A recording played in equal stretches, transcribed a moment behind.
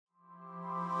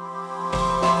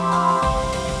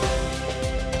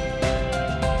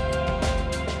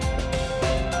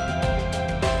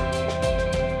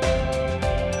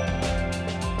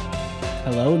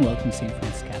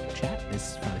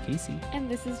Casey. And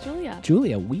this is Julia.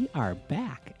 Julia, we are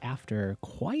back after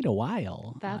quite a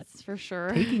while. That's for sure.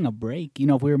 Taking a break. You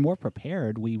know, if we were more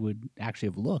prepared, we would actually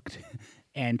have looked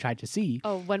and tried to see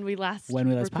when we last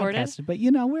recorded? podcasted. But, you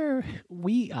know,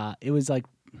 it was like,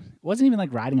 it wasn't even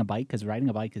like riding a bike, because riding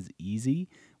a bike is easy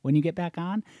when you get back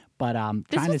on. But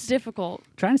difficult.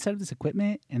 Trying to set up this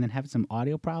equipment and then have some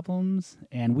audio problems.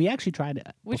 And we actually tried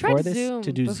Zoom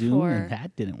to do before. Zoom, and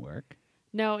that didn't work.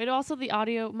 No, it also the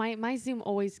audio. My Zoom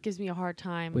always gives me a hard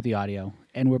time with the audio,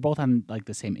 and we're both on like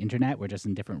the same internet. We're just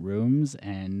in different rooms,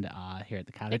 and here at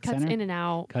the Catholic Center, it cuts in and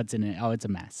out. Oh, it's a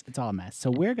mess. It's all a mess.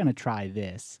 So we're gonna try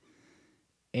this,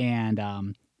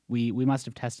 and we must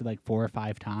have tested like 4 or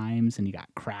 5 times, and you got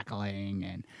crackling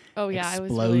and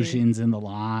explosions in the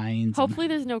lines. Hopefully,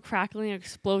 there's no crackling or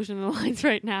explosion in the lines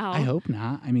right now. I hope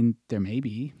not. I mean, there may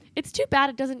be. It's too bad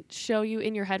it doesn't show you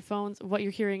in your headphones what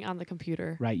you're hearing on the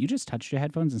computer. Right. You just touched your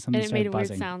headphones and something started buzzing. And it made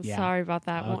a weird sound. Yeah. Sorry about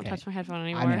that. Won't touch my headphone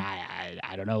anymore. I mean,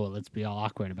 I don't know. Let's be all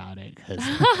awkward about it, because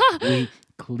we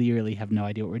clearly have no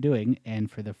idea what we're doing.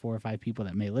 And for the 4 or 5 people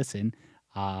that may listen,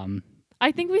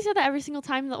 I think we said that every single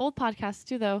time in the old podcast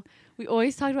too, though. We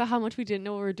always talked about how much we didn't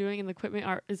know what we were doing, and the equipment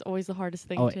is always the hardest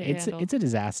thing to handle. It's a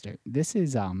disaster. This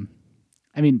is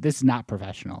this is not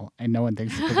professional, and no one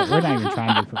thinks we're not even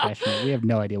trying to be professional. We have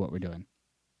no idea what we're doing.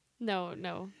 No.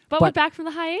 But we're back from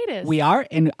the hiatus. We are,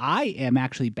 and I am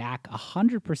actually back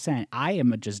 100%. I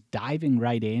am just diving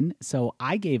right in. So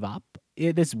I gave up.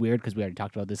 This is weird because we already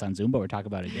talked about this on Zoom, but we're talking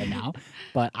about it again now.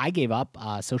 But I gave up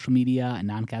social media and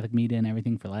non-Catholic media and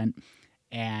everything for Lent.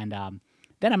 And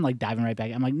then I'm like diving right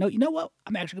back. I'm like, no, you know what?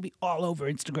 I'm actually going to be all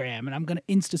over Instagram, and I'm going to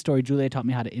Insta story. Julia taught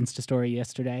me how to Insta story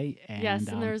yesterday. And, yes,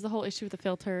 and there was the whole issue with the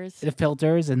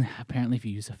filters. And apparently if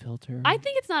you use a filter. I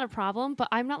think it's not a problem, but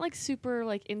I'm not like super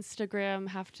like Instagram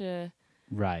have to.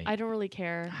 Right. I don't really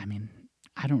care. I mean,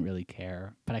 I don't really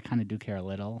care, but I kind of do care a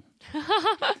little.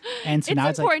 And so now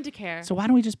it's important to care. So why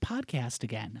don't we just podcast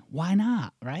again? Why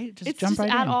not? Right? Jump right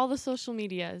in. Add all the social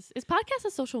medias. Is podcast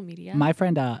a social media? My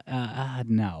friend,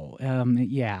 no.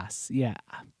 Yes. Yeah.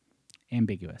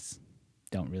 Ambiguous.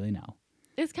 Don't really know.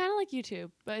 It's kind of like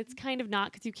YouTube, but it's kind of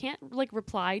not, because you can't like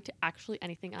reply to actually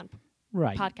anything on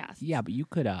podcasts. Yeah, but you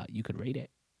could rate it.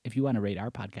 If you want to rate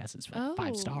our podcast, it's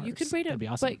 5 stars. You could rate That'd it, be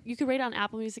awesome. but you could rate it on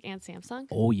Apple Music and Samsung.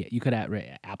 Oh yeah, you could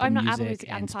rate Apple Music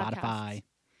and Apple Spotify. Podcasts.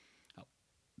 Oh,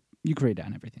 you could rate it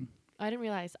on everything. I didn't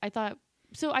realize. I thought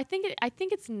so. I think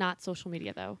it's not social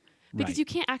media though, because you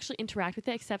can't actually interact with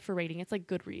it except for rating. It's like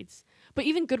Goodreads, but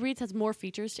even Goodreads has more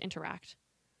features to interact.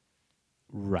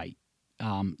 Right.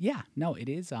 Yeah. No, it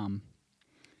is.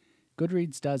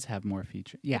 Goodreads does have more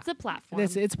features. Yeah, it's a platform.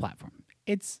 It's a platform.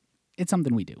 It's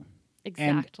something we do.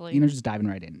 Exactly. And, just diving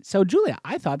right in. So, Julia,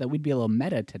 I thought that we'd be a little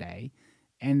meta today,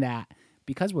 and that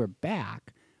because we're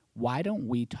back, why don't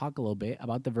we talk a little bit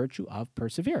about the virtue of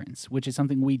perseverance, which is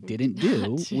something we didn't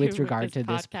do with regard to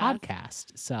this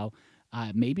podcast. So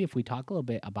maybe if we talk a little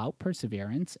bit about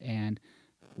perseverance and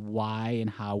why and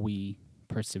how we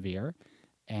persevere,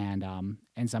 and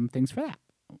some things for that.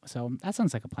 So that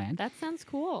sounds like a plan. That sounds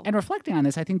cool. And reflecting on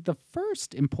this, I think the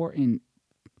first important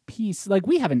piece, like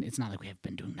it's not like we have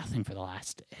been doing nothing for the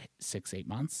last 6-8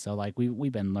 months. So like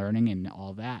we've been learning and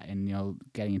all that, and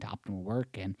getting into optimal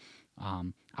work, and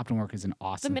optimal work is an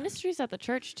awesome. The ministries at the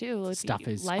church too. Stuff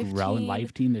is growing.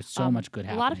 Life Team. There's so much good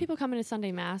happening. A lot of people come into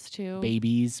Sunday Mass too.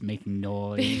 Babies making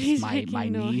noise. My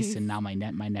niece, and now my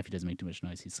nephew doesn't make too much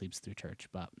noise. He sleeps through church,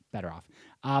 but better off.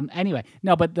 Anyway,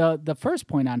 no. But the first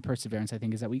point on perseverance, I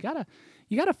think, is that you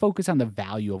gotta focus on the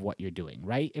value of what you're doing.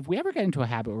 Right. If we ever get into a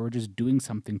habit where we're just doing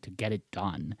something to get it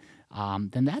done,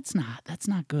 then that's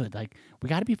not good. Like, we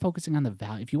got to be focusing on the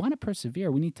value. If you want to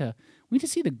persevere, we need to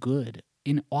see the good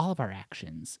in all of our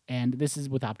actions. And this is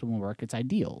with optimal work, it's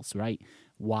ideals, right?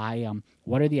 Why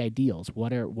what are the ideals?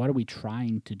 What are we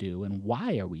trying to do, and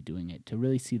why are we doing it? To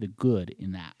really see the good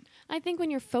in that. I think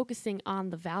when you're focusing on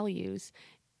the values,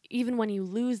 even when you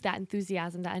lose that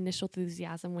enthusiasm, that initial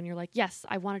enthusiasm, when you're like, yes,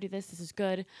 I want to do this is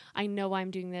good, I know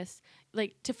I'm doing this,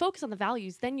 like, to focus on the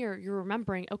values, then you're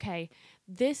remembering, okay,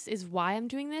 this is why I'm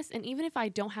doing this, and even if I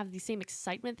don't have the same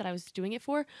excitement that I was doing it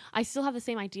for, I still have the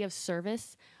same idea of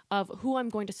service, of who I'm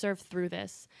going to serve through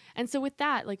this. And so with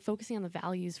that, like, focusing on the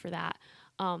values for that,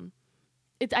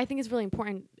 I think it's really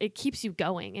important. It keeps you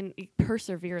going, and you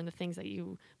persevere in the things that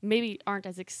you maybe aren't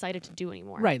as excited to do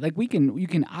anymore. Right. Like, you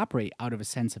can operate out of a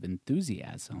sense of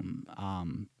enthusiasm,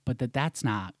 but that's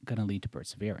not going to lead to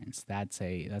perseverance. That's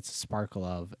a sparkle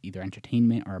of either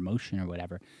entertainment or emotion or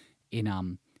whatever.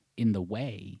 In the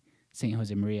way St.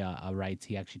 Josemaria writes,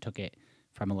 he actually took it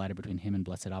from a letter between him and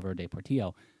Blessed Alvaro de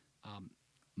Portillo.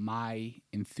 My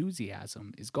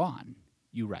enthusiasm is gone,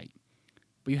 you write.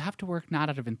 But you have to work not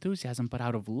out of enthusiasm, but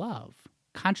out of love,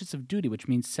 conscious of duty, which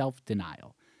means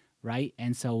self-denial, right?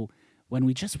 And so when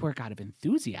we just work out of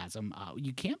enthusiasm,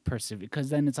 you can't persevere because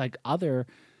then it's like other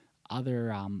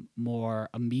more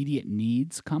immediate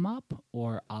needs come up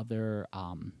or other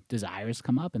desires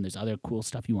come up, and there's other cool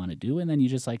stuff you want to do, and then you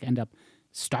just like end up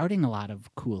starting a lot of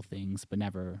cool things but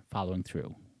never following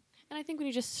through. And I think when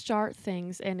you just start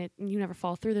things and you never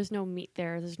follow through, there's no meat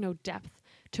there. There's no depth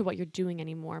to what you're doing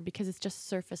anymore because it's just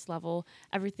surface level.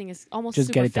 Everything is almost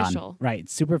Just get it superficial. done, right?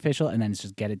 It's superficial, and then it's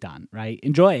just get it done, right?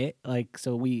 Enjoy it, like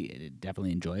so. We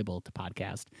definitely enjoyable to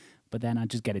podcast, but then I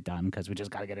just get it done because we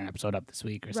just got to get an episode up this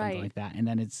week or something Right. like that. And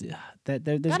then it's there's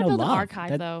Gotta no build an love.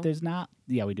 archive, though. There's not.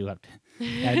 Yeah, we do have to.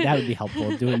 That would be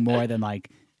helpful. Doing more than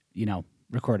like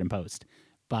record and post.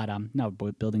 But no,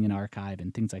 building an archive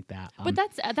and things like that. But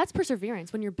that's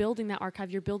perseverance. When you're building that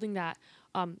archive, you're building that,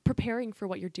 preparing for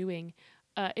what you're doing.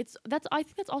 I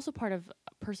think that's also part of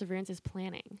perseverance is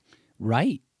planning.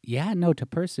 Right. Yeah, no, to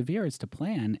persevere is to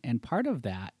plan. And part of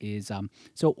that is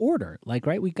so order. Like,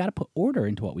 right, we got to put order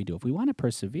into what we do. If we want to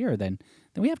persevere, then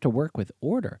we have to work with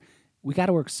order. We got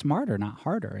to work smarter, not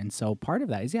harder. And so part of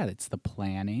that is, it's the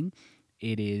planning.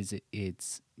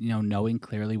 It's knowing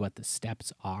clearly what the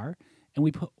steps are. And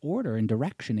we put order and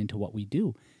direction into what we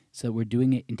do. So that we're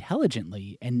doing it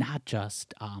intelligently and not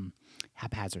just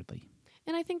haphazardly.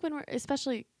 And I think when we're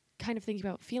especially kind of thinking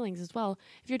about feelings as well,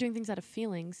 if you're doing things out of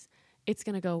feelings, it's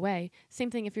going to go away.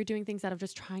 Same thing if you're doing things out of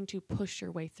just trying to push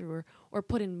your way through or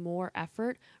put in more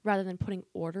effort rather than putting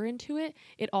order into it,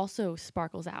 it also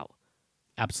sparkles out.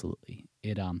 Absolutely.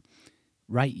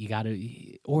 Right, you got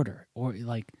to order or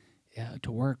like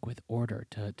to work with order,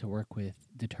 to work with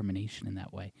determination in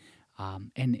that way.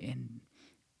 And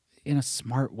in a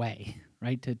smart way,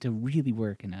 right? To really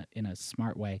work in a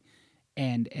smart way.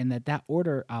 And that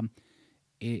order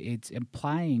it's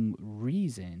implying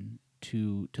reason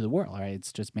to the world, right?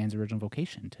 It's just man's original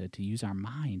vocation to use our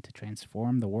mind to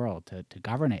transform the world, to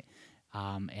govern it,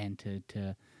 and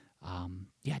to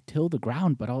till the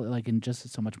ground, but all like in just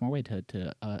so much more way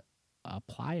to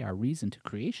apply our reason to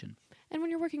creation. And when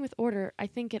you're working with order, I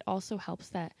think it also helps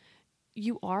that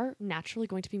you are naturally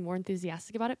going to be more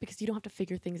enthusiastic about it because you don't have to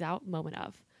figure things out moment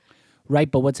of.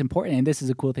 Right, but what's important, and this is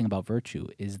a cool thing about virtue,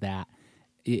 is that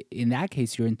in that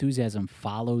case, your enthusiasm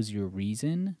follows your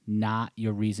reason, not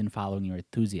your reason following your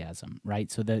enthusiasm,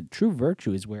 right? So the true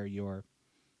virtue is where your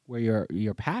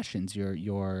passions,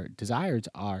 your desires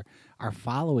are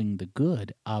following the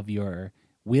good of your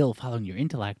will, following your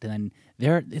intellect, and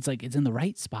then it's like it's in the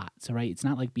right spot. So right, it's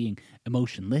not like being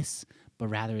emotionless, but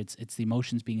rather it's the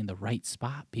emotions being in the right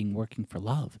spot, being working for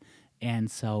love.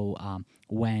 And so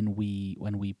when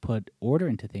we put order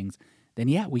into things, then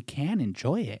we can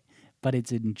enjoy it, but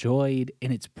it's enjoyed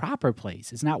in its proper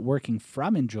place. It's not working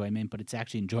from enjoyment, but it's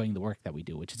actually enjoying the work that we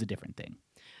do, which is a different thing.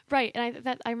 Right,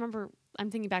 and I remember I'm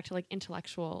thinking back to like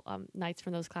intellectual nights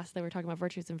from those classes that we were talking about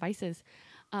virtues and vices,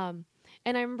 and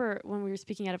I remember when we were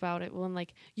speaking out about it, when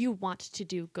like you want to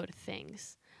do good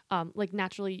things, like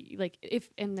naturally, like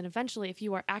and then eventually, if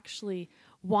you are actually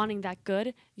wanting that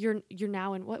good, you're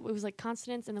now in what it was like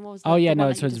consonance, and then what was so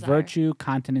it's desire? virtue,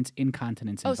 continence,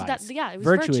 incontinence, and vice. So it was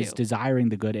virtue is desiring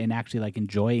the good and actually like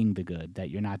enjoying the good, that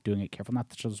you're not doing it. Careful not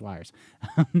to touch those wires.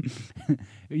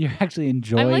 You're actually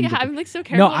enjoying. I'm like so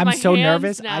careful. No, I'm so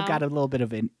nervous. Now. I've got a little bit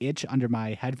of an itch under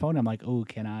my headphone. I'm like, oh,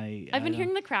 can I? I've been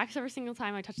hearing the cracks every single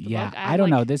time I touch the book. Yeah, I don't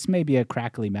know. This may be a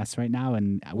crackly mess right now,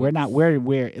 and we're not.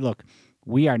 Look.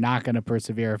 We are not going to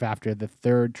persevere if after the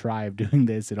third try of doing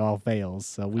this, it all fails.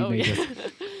 So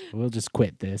we'll just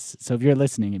quit this. So if you're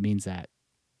listening, it means that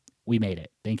we made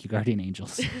it. Thank you, guardian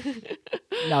angels.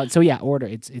 No, so order.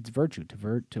 It's virtue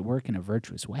to work in a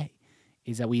virtuous way.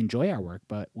 Is that we enjoy our work,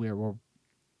 but we're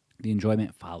the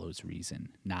enjoyment follows reason,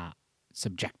 not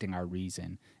subjecting our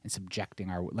reason and subjecting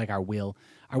our will.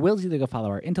 Our will is either going to follow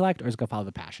our intellect or it's going to follow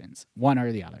the passions, one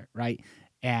or the other, right?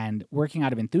 And working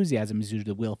out of enthusiasm is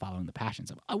usually the will following the passions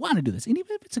of, I want to do this. And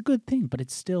even if it's a good thing, but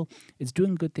it's doing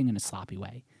a good thing in a sloppy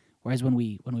way. Whereas when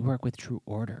we work with true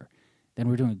order, then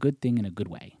we're doing a good thing in a good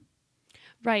way.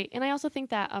 Right. And I also think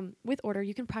that with order,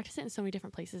 you can practice it in so many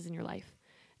different places in your life.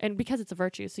 And because it's a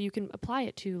virtue, so you can apply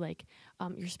it to like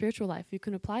your spiritual life. You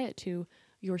can apply it to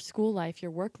your school life,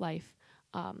 your work life.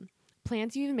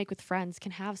 Plans you even make with friends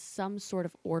can have some sort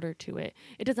of order to it.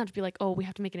 It doesn't have to be like, oh, we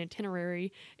have to make an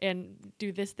itinerary and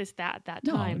do this, that, at that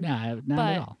time. No,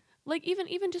 not at all. Like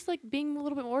even just like being a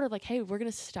little bit more ordered, like, hey, we're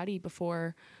gonna study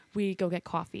before we go get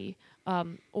coffee,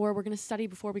 or we're gonna study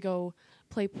before we go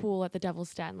play pool at the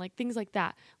Devil's Den, like things like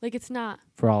that. Like it's not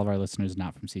for all of our listeners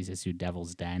not from CCSU.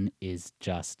 Devil's Den is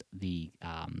just the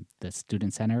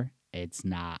student center it's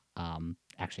not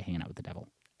actually hanging out with the devil.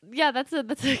 Yeah, that's a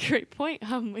great point.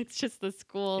 It's just the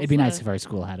schools. It'd be nice if our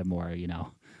school had a more,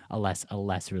 a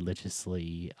less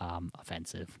religiously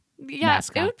offensive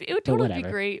mascot. It would but totally be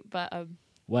whatever. great, but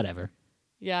Whatever.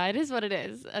 yeah, it is what it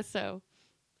is. So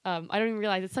I don't even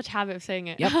realize it's such a habit of saying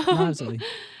it. Yep, no, absolutely.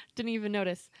 Didn't even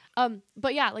notice.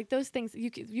 But yeah, like those things, you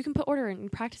can put order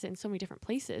and practice it in so many different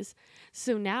places.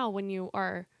 So now when you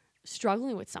are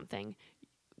struggling with something,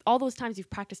 all those times you've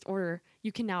practiced order,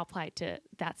 you can now apply it to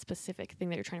that specific thing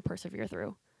that you're trying to persevere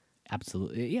through.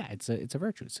 Absolutely, yeah. It's a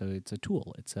virtue. So it's a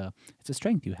tool. It's a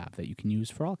strength you have that you can use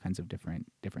for all kinds of different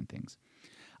things.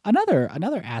 Another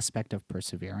aspect of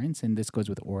perseverance, and this goes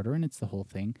with order, and it's the whole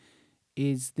thing,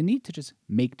 is the need to just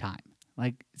make time.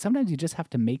 Like sometimes you just have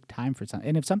to make time for something,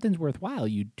 and if something's worthwhile,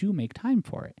 you do make time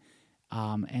for it.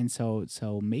 And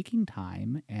so making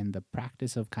time and the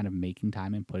practice of kind of making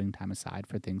time and putting time aside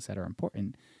for things that are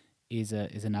important is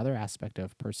another aspect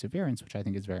of perseverance, which I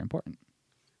think is very important.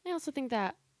 I also think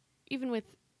that even with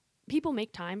people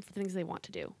make time for things they want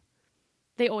to do.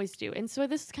 They always do. And so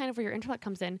this is kind of where your intellect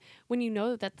comes in. When you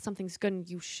know that something's good and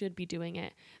you should be doing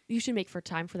it, you should make for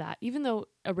time for that. Even though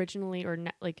originally or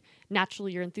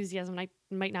naturally your enthusiasm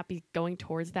might not be going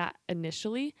towards that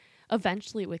initially,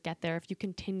 eventually it would get there if you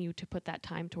continue to put that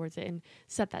time towards it and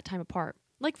set that time apart.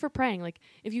 Like for praying, like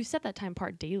if you set that time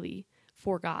apart daily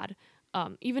for God,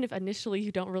 even if initially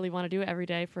you don't really want to do it every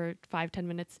day for 5-10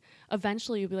 minutes,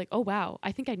 eventually you'll be like, oh, wow,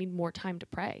 I think I need more time to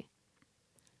pray.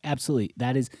 Absolutely.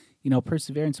 That is,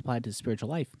 perseverance applied to spiritual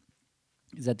life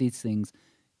is that these things,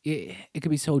 it could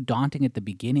be so daunting at the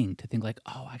beginning to think like,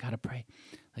 oh, I got to pray.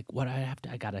 Like what I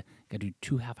got to do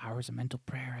 2.5 hours of mental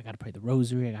prayer. I got to pray the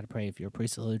rosary. I got to pray if you're a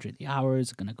priest, liturgy the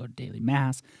hours, going to go to daily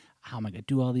mass. How am I going to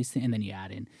do all these things? And then you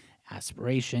add in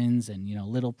aspirations and,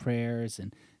 little prayers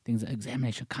and things,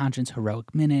 examination of conscience,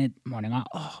 heroic minute, morning off.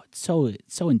 Oh,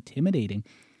 it's so intimidating.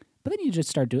 But then you just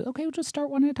start doing. Okay, we'll just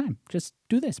start one at a time. Just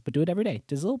do this, but do it every day.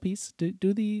 Just a little piece. Do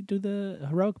the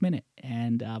heroic minute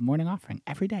and morning offering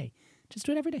every day. Just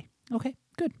do it every day. Okay,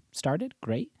 good. Started,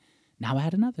 great. Now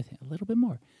add another thing, a little bit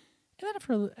more. And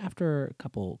then after a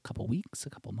couple weeks,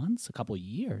 a couple months, a couple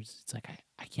years, it's like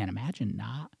I can't imagine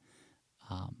not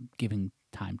giving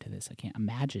time to this. I can't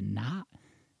imagine not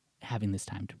having this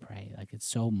time to pray. Like it's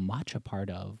so much a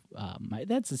part of.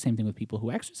 That's the same thing with people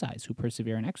who exercise, who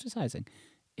persevere in exercising.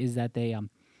 Is that they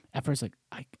at first like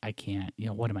I can't,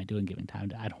 what am I doing giving time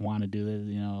to? I don't want to do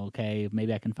this, okay,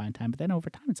 maybe I can find time. But then over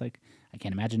time it's like I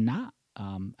can't imagine not.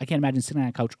 I can't imagine sitting on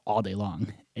a couch all day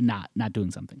long and not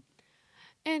doing something.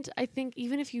 And I think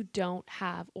even if you don't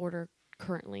have order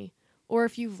currently, or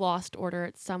if you've lost order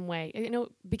in some way,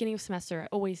 beginning of semester, I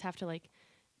always have to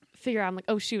figure out, I'm like,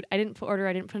 oh shoot, I didn't put order,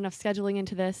 I didn't put enough scheduling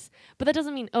into this. But that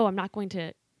doesn't mean, I'm not going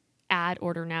to add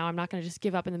order now. I'm not going to just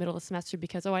give up in the middle of the semester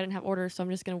because, I didn't have order, so I'm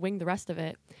just going to wing the rest of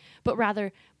it. But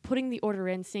rather putting the order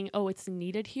in, seeing, it's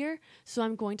needed here, so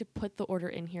I'm going to put the order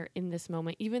in here in this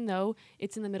moment. Even though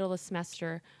it's in the middle of the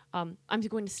semester, I'm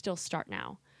going to still start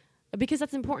now. Because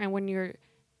that's important when you're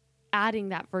adding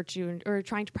that virtue or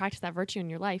trying to practice that virtue in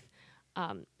your life.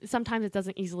 Sometimes it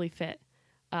doesn't easily fit.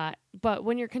 But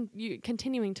when you're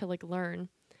continuing to learn,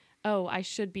 I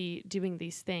should be doing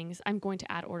these things, I'm going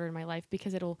to add order in my life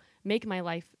because it'll make my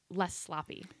life less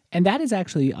sloppy. And that is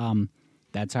actually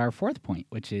that's our fourth point,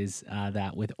 which is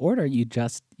that with order you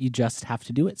just have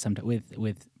to do it. Sometimes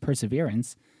with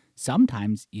perseverance,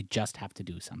 sometimes you just have to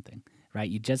do something, right?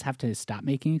 You just have to stop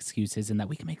making excuses, and that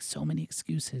we can make so many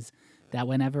excuses that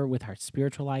whenever with our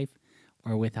spiritual life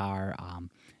or with our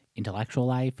intellectual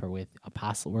life or with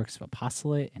works of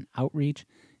apostolate and outreach,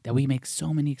 that we make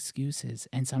so many excuses.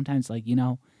 And sometimes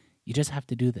you just have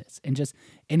to do this. And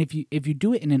if you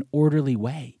do it in an orderly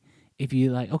way, if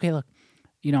you okay, look,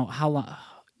 how long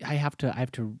I have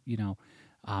to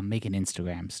make an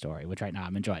Instagram story, which right now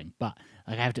I'm enjoying, but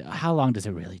how long does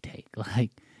it really take?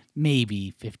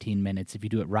 Maybe 15 minutes. If you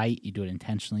do it right, you do it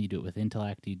intentionally, you do it with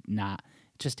intellect, it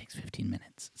just takes 15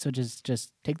 minutes. So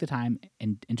just take the time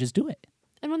and just do it.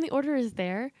 And when the order is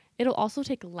there, it'll also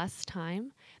take less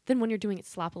time than when you're doing it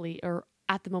sloppily or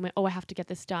at the moment, I have to get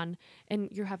this done. And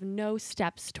you have no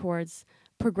steps towards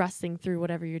progressing through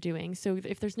whatever you're doing. So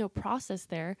if there's no process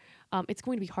there, it's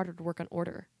going to be harder to work on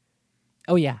order.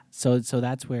 Oh, yeah. So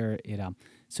that's where it,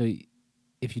 so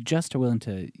if you just are willing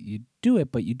to, you do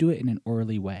it, but you do it in an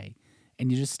orderly way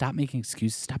and you just stop making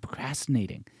excuses, stop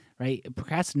procrastinating, right?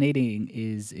 Procrastinating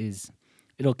is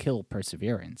it'll kill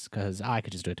perseverance because I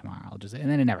could just do it tomorrow. And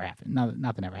then it never happens.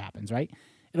 Nothing ever happens, right?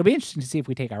 It'll be interesting to see if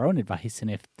we take our own advice and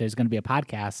if there's going to be a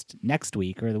podcast next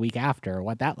week or the week after,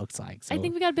 what that looks like. So I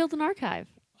think we got to build an archive.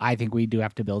 I think we do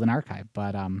have to build an archive,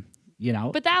 but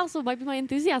But that also might be my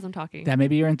enthusiasm talking. That may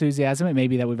be your enthusiasm. It may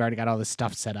be that we've already got all this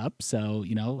stuff set up. So,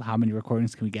 how many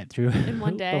recordings can we get through in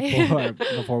one day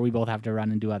before we both have to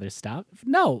run and do other stuff?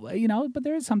 No, but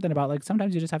there is something about like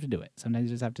sometimes you just have to do it. Sometimes you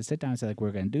just have to sit down and say like,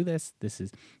 we're going to do this.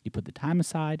 You put the time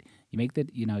aside. You make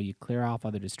you clear off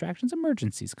other distractions.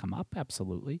 Emergencies come up,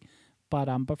 absolutely. But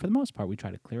for the most part, we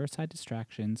try to clear aside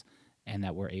distractions and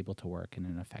that we're able to work in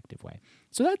an effective way.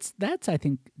 So that's I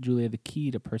think, Julia, the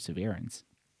key to perseverance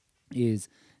is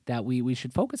that we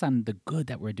should focus on the good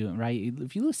that we're doing, right?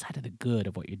 If you lose sight of the good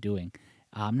of what you're doing,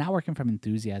 I'm not working from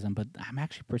enthusiasm, but I'm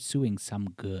actually pursuing some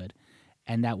good.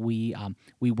 And that we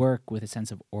work with a sense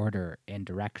of order and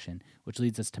direction, which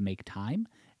leads us to make time.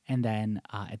 And then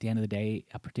at the end of the day,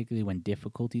 particularly when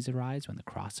difficulties arise, when the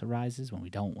cross arises, when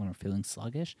we're feeling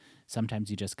sluggish, sometimes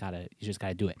you just gotta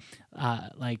do it.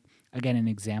 Like again, an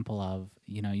example of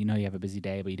you have a busy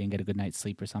day, but you didn't get a good night's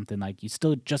sleep or something. Like you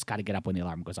still just got to get up when the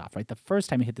alarm goes off, right? The first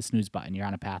time you hit the snooze button, you're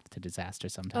on a path to disaster.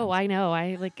 Sometimes. Oh, I know.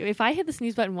 If I hit the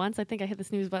snooze button once, I think I hit the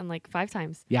snooze button like 5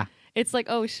 times. Yeah. It's like,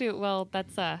 oh shoot, well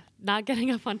that's not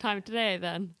getting up on time today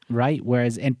then. Right.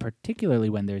 Whereas, and particularly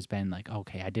when there's been like,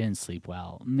 okay, I didn't sleep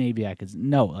well, maybe I could.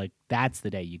 No, like that's the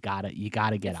day you gotta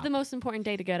get up. It's the most important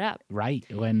day to get up. Right.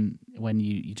 When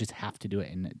you just have to do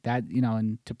it, and that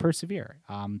and to persevere.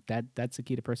 That's the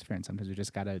key to perseverance. Sometimes we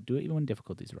just gotta do it even when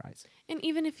difficulties arise. And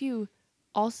even if you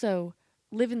also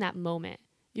live in that moment,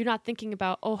 you're not thinking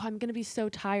about, oh, I'm going to be so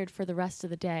tired for the rest of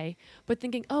the day, but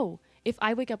thinking, oh, if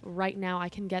I wake up right now, I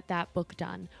can get that book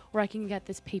done, or I can get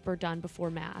this paper done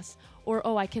before Mass, or,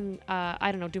 oh, I can,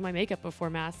 do my makeup before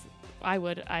Mass.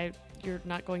 You're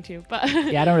not going to, but.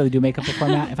 Yeah, I don't really do makeup before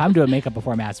Mass. If I'm doing makeup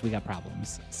before Mass, we got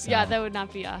problems. So. Yeah, that would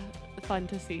not be fun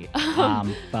to see.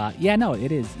 But yeah, no,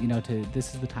 it is,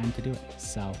 this is the time to do it.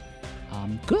 So.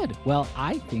 Good. Well,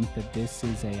 I think that this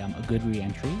is a good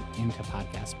re-entry into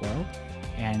podcast world.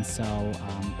 And so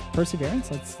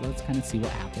perseverance, let's kind of see what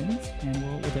happens,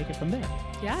 and we'll take it from there.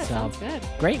 Yeah, it sounds good.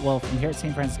 Great. Well, from here at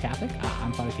St. Francis Catholic,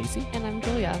 I'm Father Casey. And I'm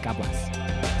Julia. God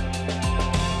bless.